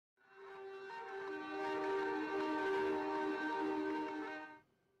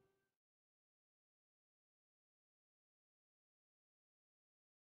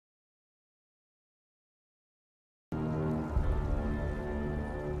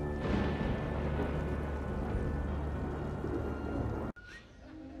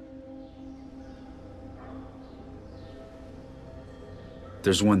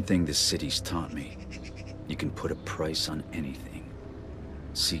There's one thing this city's taught me. You can put a price on anything.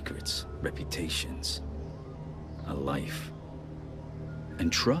 Secrets, reputations, a life.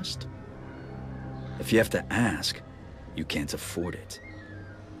 And trust? If you have to ask, you can't afford it.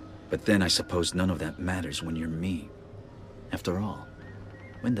 But then I suppose none of that matters when you're me. After all,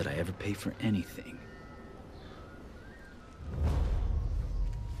 when did I ever pay for anything?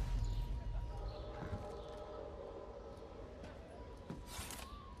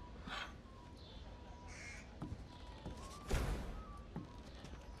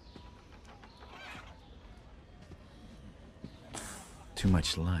 Too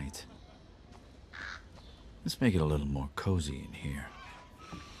much light. Let's make it a little more cozy in here.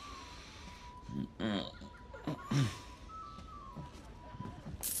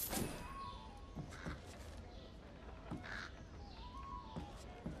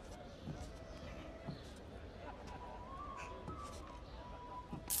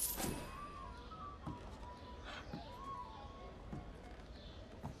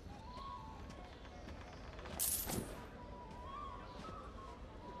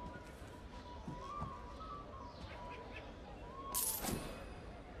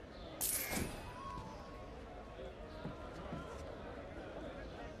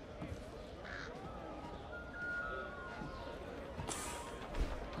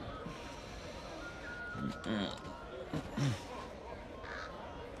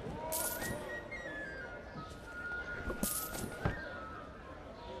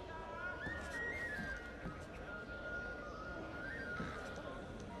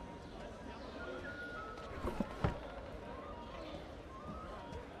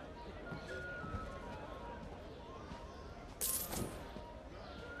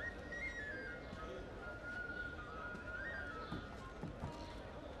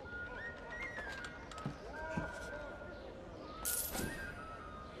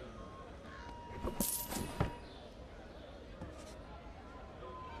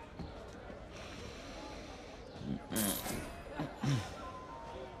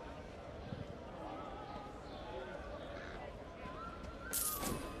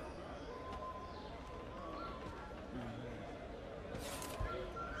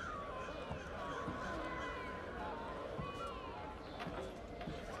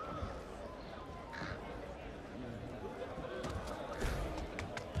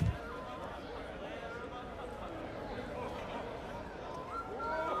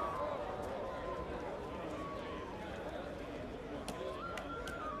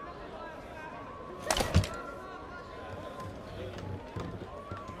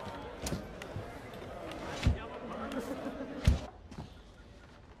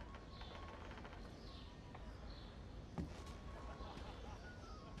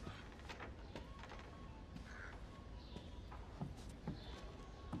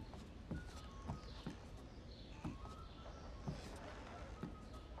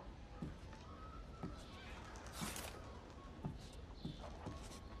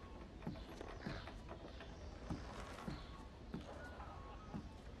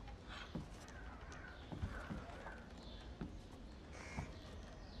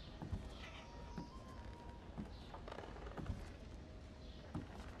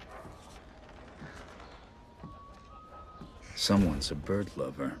 Someone's a bird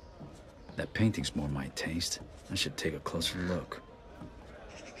lover. That painting's more my taste. I should take a closer look.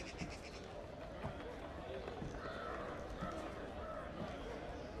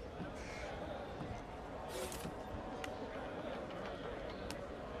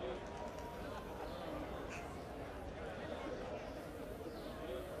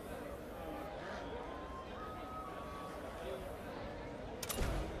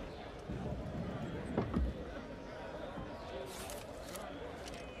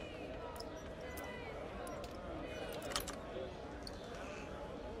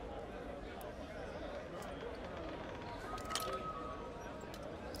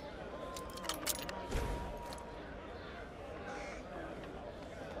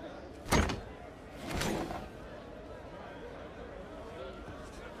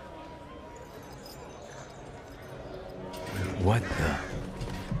 What the?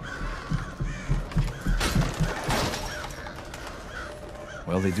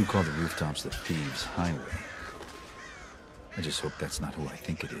 Well, they do call the rooftops the Thieves' Highway. I just hope that's not who I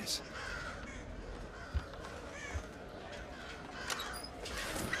think it is.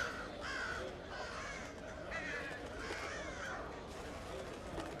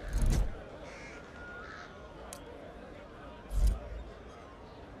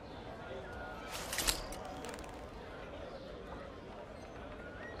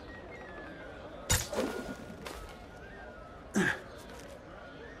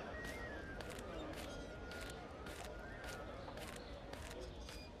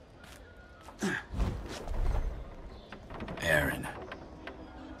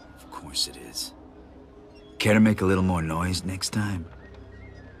 Care to make a little more noise next time?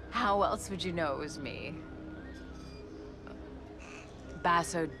 How else would you know it was me?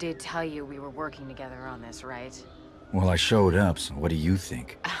 Basso did tell you we were working together on this, right? Well, I showed up, so what do you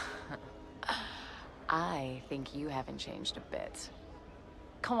think? I think you haven't changed a bit.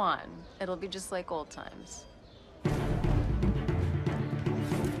 Come on, it'll be just like old times.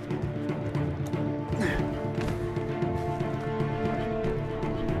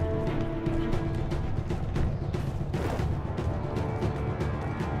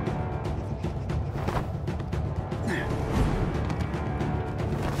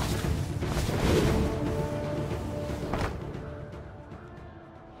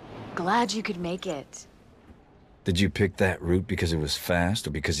 Glad you could make it. Did you pick that route because it was fast,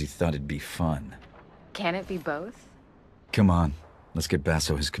 or because you thought it'd be fun? Can it be both? Come on, let's get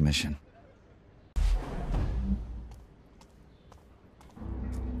Basso his commission.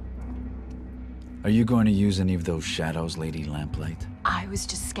 Are you going to use any of those shadows, Lady Lamplight? I was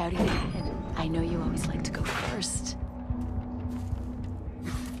just scouting ahead. I know you always like to go first.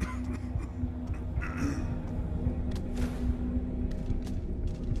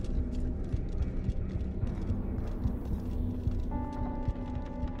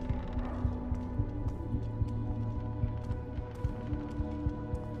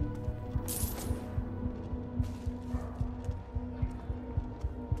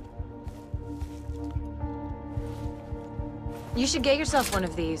 You should get yourself one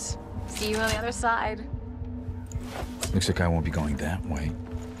of these. See you on the other side. Looks like I won't be going that way.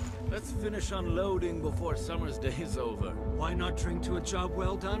 Let's finish unloading before summer's day's over. Why not drink to a job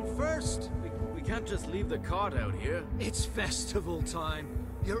well done first? We can't just leave the cart out here. It's festival time.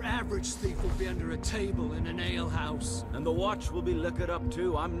 Your average thief will be under a table in an alehouse. And the watch will be liquored up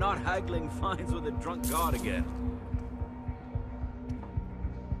too. I'm not haggling fines with a drunk guard again.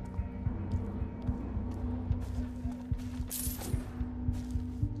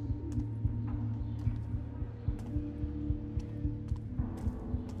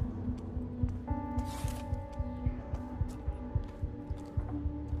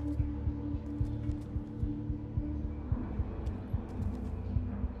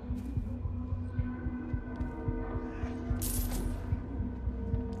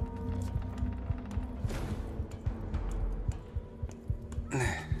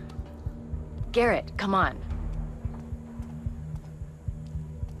 Garrett, come on.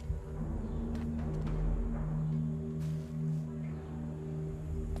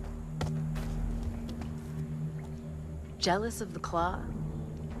 Jealous of the claw?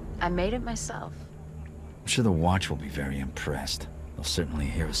 I made it myself. I'm sure the watch will be very impressed. They'll certainly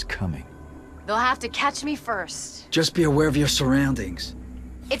hear us coming. They'll have to catch me first. Just be aware of your surroundings.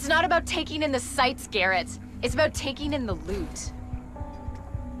 It's not about taking in the sights, Garrett. It's about taking in the loot.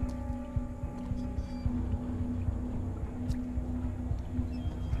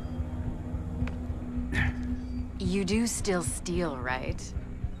 You do still steal, right?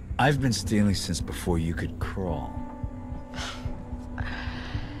 I've been stealing since before you could crawl.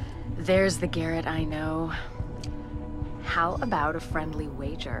 There's the Garrett I know. How about a friendly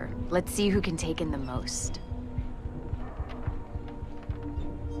wager? Let's see who can take in the most.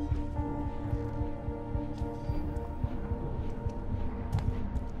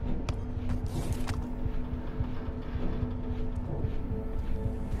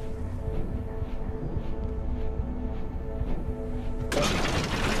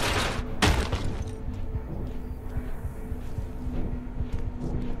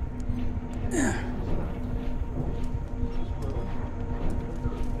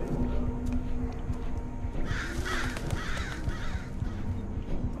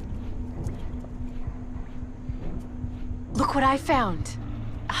 Look what I found.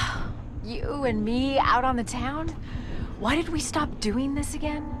 You and me out on the town? Why did we stop doing this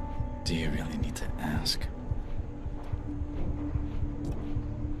again? Do you really need to ask?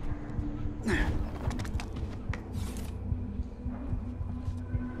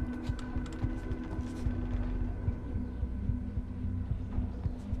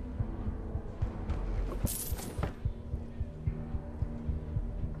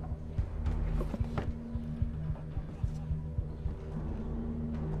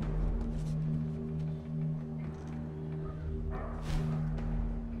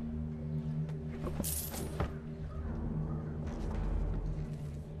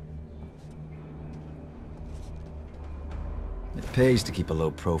 It pays to keep a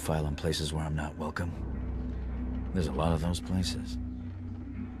low profile in places where I'm not welcome. There's a lot of those places.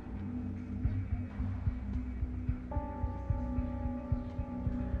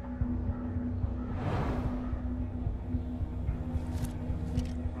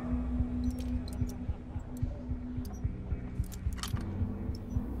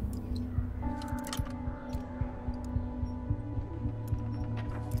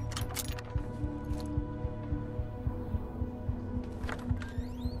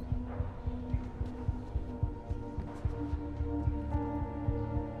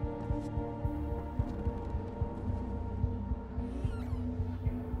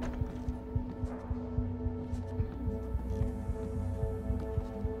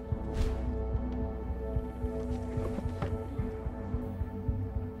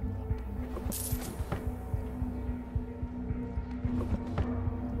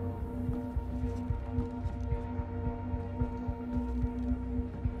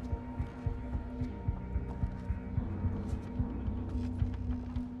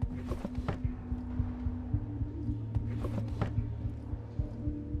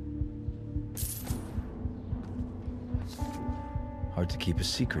 Hard to keep a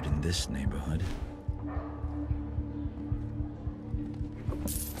secret in this neighborhood.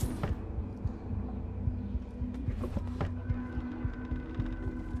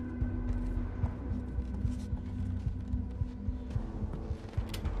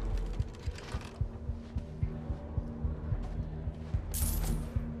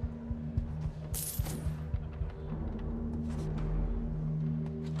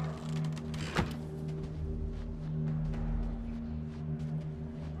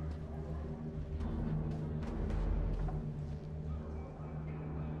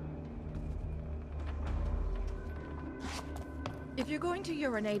 If you're going to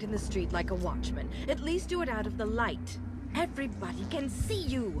urinate in the street like a watchman, at least do it out of the light. Everybody can see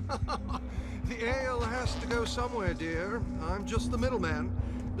you. The ale has to go somewhere, dear. I'm just the middleman.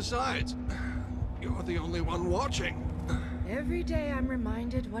 Besides, you're the only one watching. Every day I'm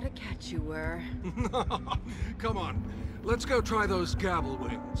reminded what a catch you were. Come on, let's go try those gabble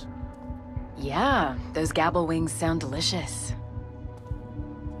wings. Yeah, those gabble wings sound delicious.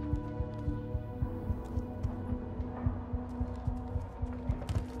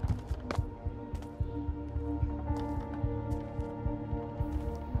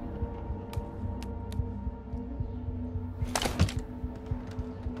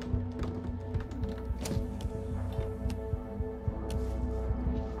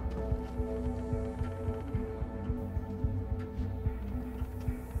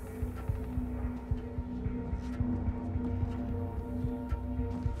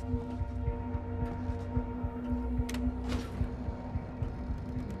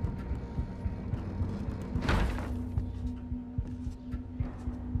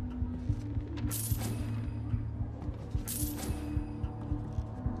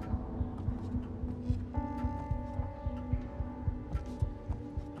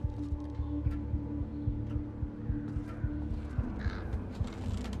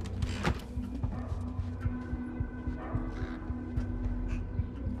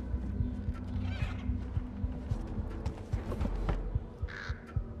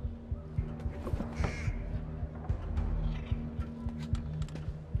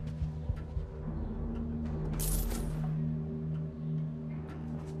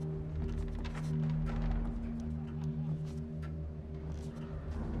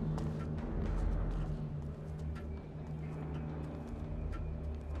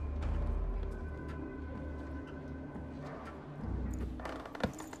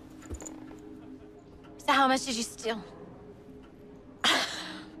 So how much did you steal?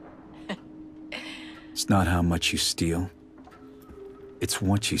 It's not how much you steal. It's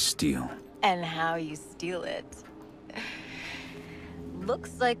what you steal. And how you steal it.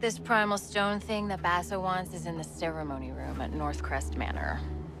 Looks like this primal stone thing that Basso wants is in the ceremony room at Northcrest Manor.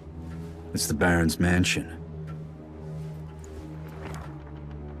 It's the Baron's mansion.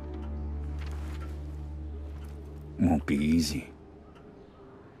 Won't be easy.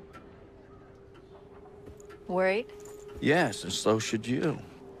 Worried? Yes, and so should you.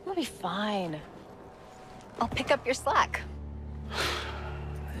 We'll be fine. I'll pick up your slack.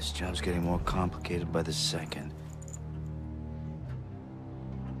 This job's getting more complicated by the second.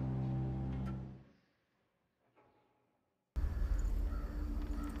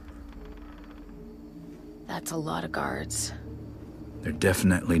 That's a lot of guards. They're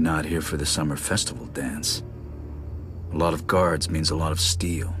definitely not here for the summer festival dance. A lot of guards means a lot of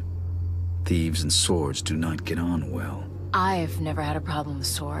steel. Thieves and swords do not get on well. I've never had a problem with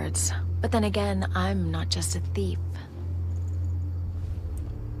swords. But then again, I'm not just a thief.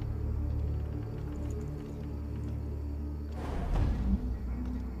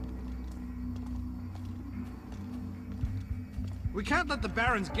 We can't let the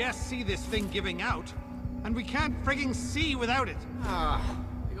Baron's guests see this thing giving out. And we can't frigging see without it.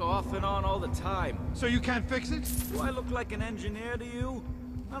 You go off and on all the time. So you can't fix it? Do I look like an engineer to you?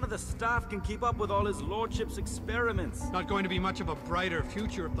 None of the staff can keep up with all his lordship's experiments. Not going to be much of a brighter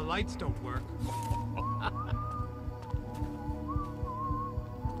future if the lights don't work.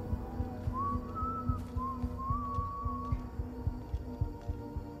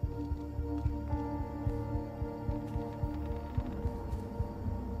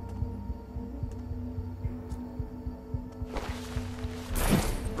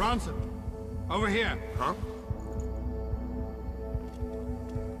 Bronson, over here. Huh?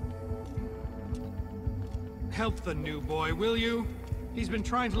 Help the new boy, will you? He's been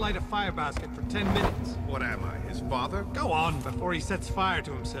trying to light a fire basket for 10 minutes. What am I, his father? Go on before he sets fire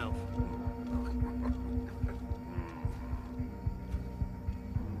to himself.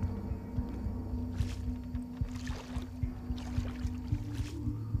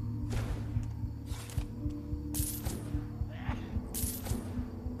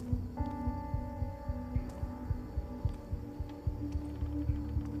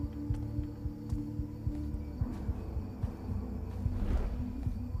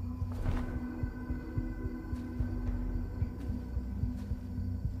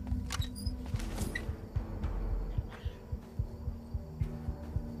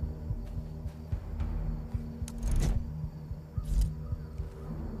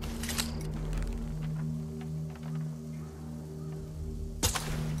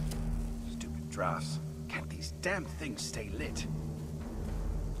 drafts. Can't these damn things stay lit?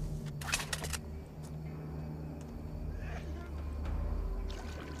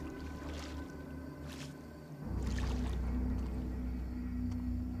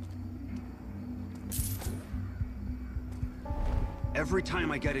 Every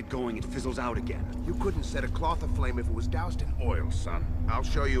time I get it going, it fizzles out again. You couldn't set a cloth aflame if it was doused in oil, son. I'll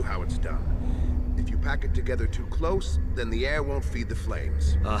show you how it's done. If you pack it together too close, then the air won't feed the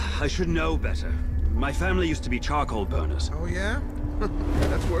flames. I should know better. My family used to be charcoal burners. Oh, yeah?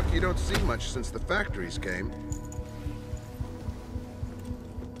 That's work you don't see much since the factories came.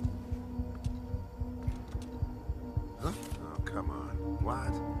 Huh? Oh, come on.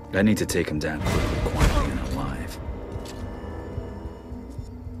 What? I need to take him down quickly, quietly, and alive.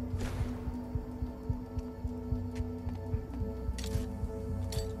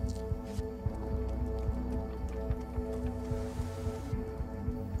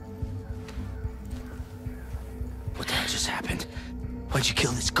 What the hell just happened? Why'd you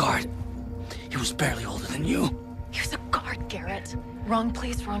kill this guard? He was barely older than you. He was a guard, Garrett. Wrong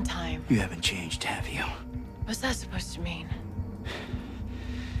place, wrong time. You haven't changed, have you? What's that supposed to mean?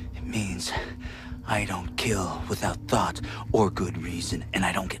 It means I don't kill without thought or good reason, and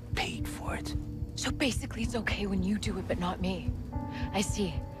I don't get paid for it. So basically it's okay when you do it, but not me. I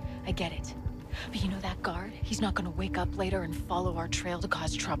see. I get it. But you know that guard? He's not gonna wake up later and follow our trail to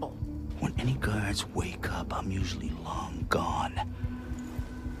cause trouble. When any guards wake up, I'm usually long gone.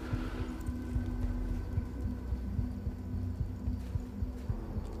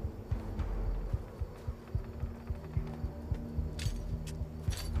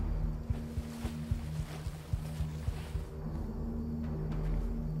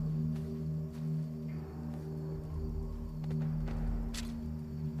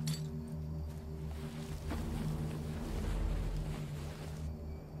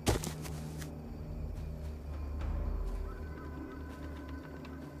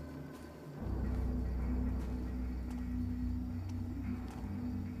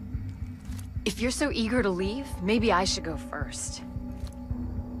 If you're so eager to leave, maybe I should go first.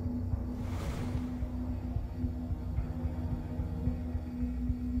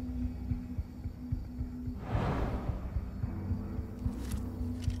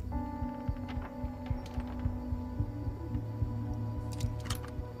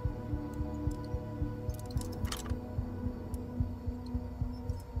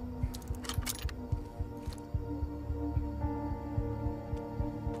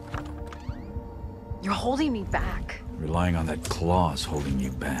 You're holding me back. Relying on that claw's holding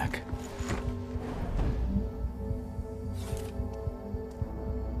you back.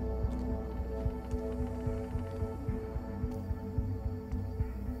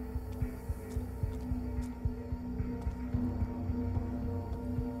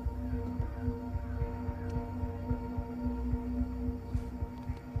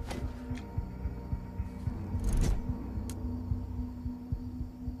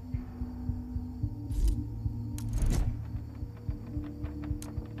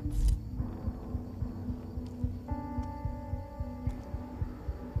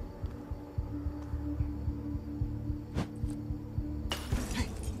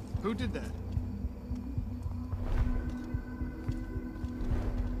 Who did that?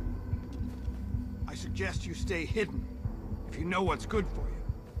 I suggest you stay hidden, if you know what's good for you.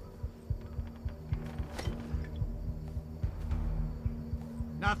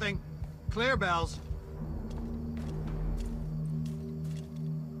 Nothing. Clear, Bells.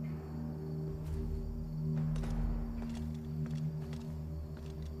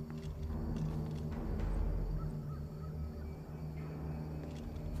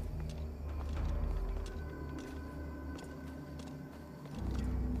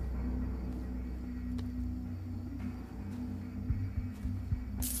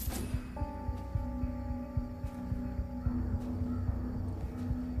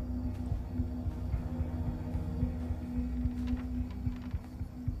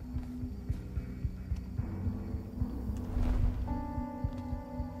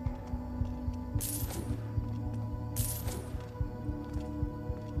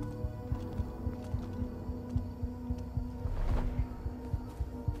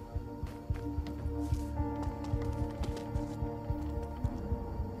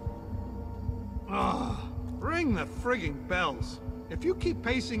 Ring the frigging bells. If you keep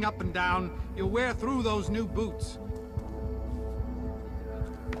pacing up and down, you'll wear through those new boots.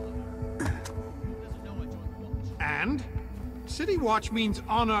 And? City Watch means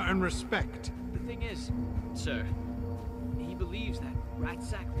honor and respect. The thing is, sir, he believes that rat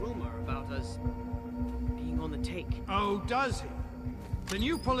sack rumor about us being on the take. Oh, does he? then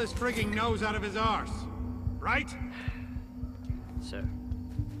you pull his frigging nose out of his arse. Right? Sir.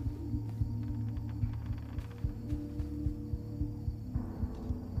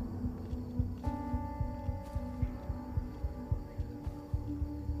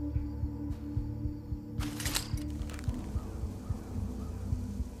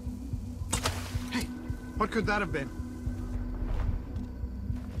 Hey, what could that have been?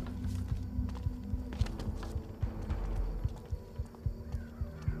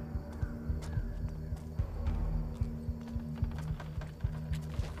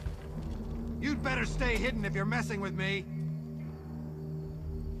 You'd better stay hidden if you're messing with me.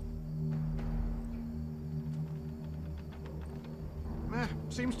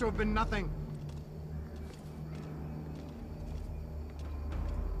 Seems to have been nothing.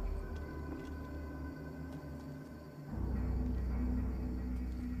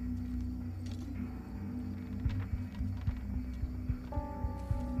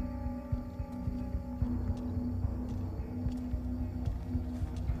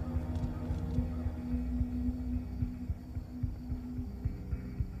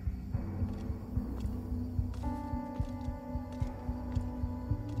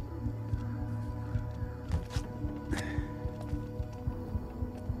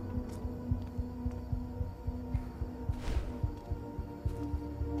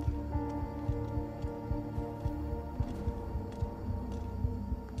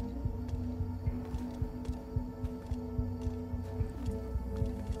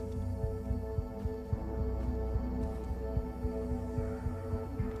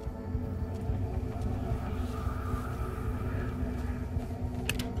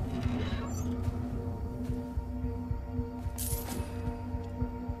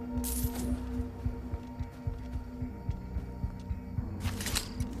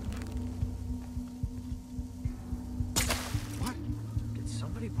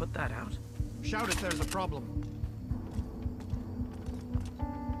 Put that out? Shout if there's a problem.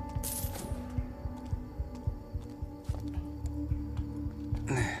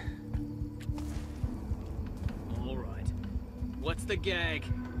 All right. What's the gag?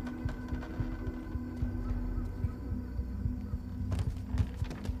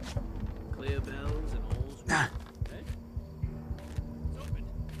 Clear bells and all's well. Okay. It's open.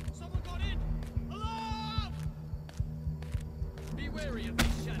 Someone got in! Alarm! Be wary of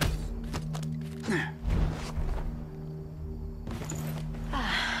these shadows.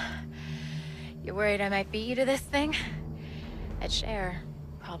 You worried I might beat you to this thing? I'd share,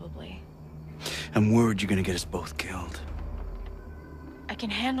 probably. I'm worried you're gonna get us both killed. I can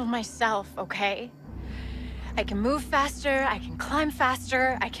handle myself, okay? I can move faster, I can climb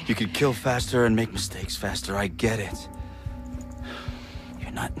faster, I can... You could kill faster and make mistakes faster, I get it.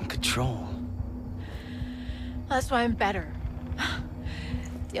 You're not in control. That's why I'm better.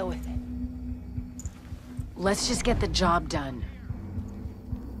 Deal with it. Let's just get the job done.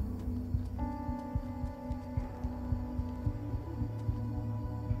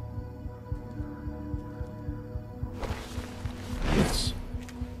 Yes.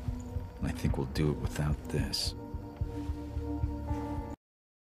 I think we'll do it without this.